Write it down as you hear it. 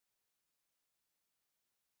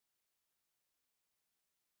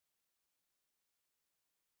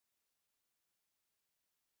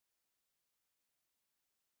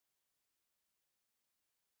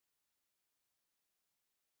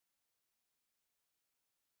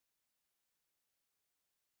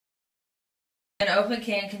An open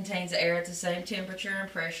can contains air at the same temperature and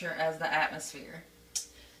pressure as the atmosphere.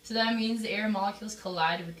 So that means the air molecules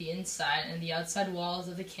collide with the inside and the outside walls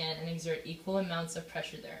of the can and exert equal amounts of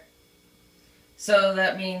pressure there. So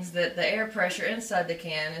that means that the air pressure inside the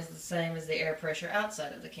can is the same as the air pressure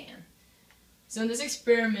outside of the can. So in this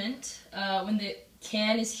experiment, when the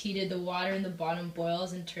can is heated, the water in the bottom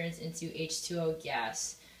boils and turns into H2O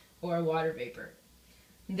gas, or water vapor.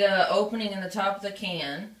 The opening in the top of the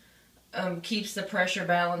can keeps the pressure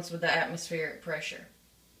balanced with the atmospheric pressure.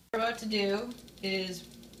 What we're about to do is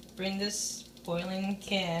bring this boiling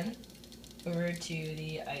can over to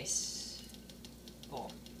the ice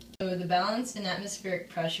bowl. So the balance in atmospheric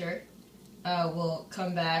pressure will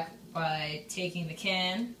come back by taking the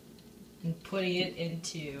can and putting it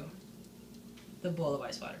into the bowl of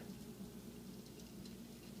ice water.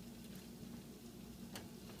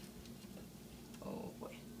 Oh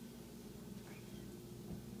boy.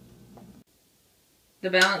 The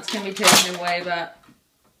balance can be taken away by...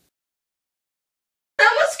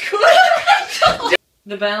 That was cool!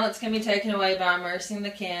 The balance can be taken away by immersing the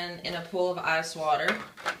can in a pool of ice water.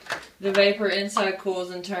 The vapor inside cools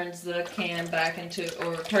and turns the can back into,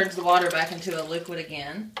 or turns the water back into a liquid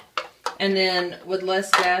again. And then, with less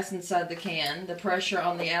gas inside the can, the pressure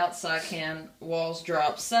on the outside can walls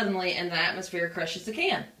drops suddenly and the atmosphere crushes the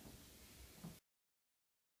can.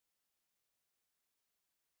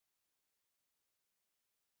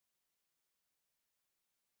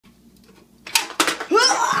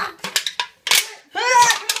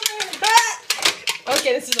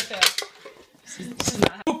 Okay, this is a fail. This is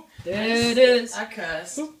not how. There it is. I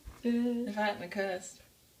cussed. If I hadn't cussed.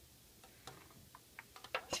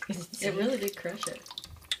 It really did crush it.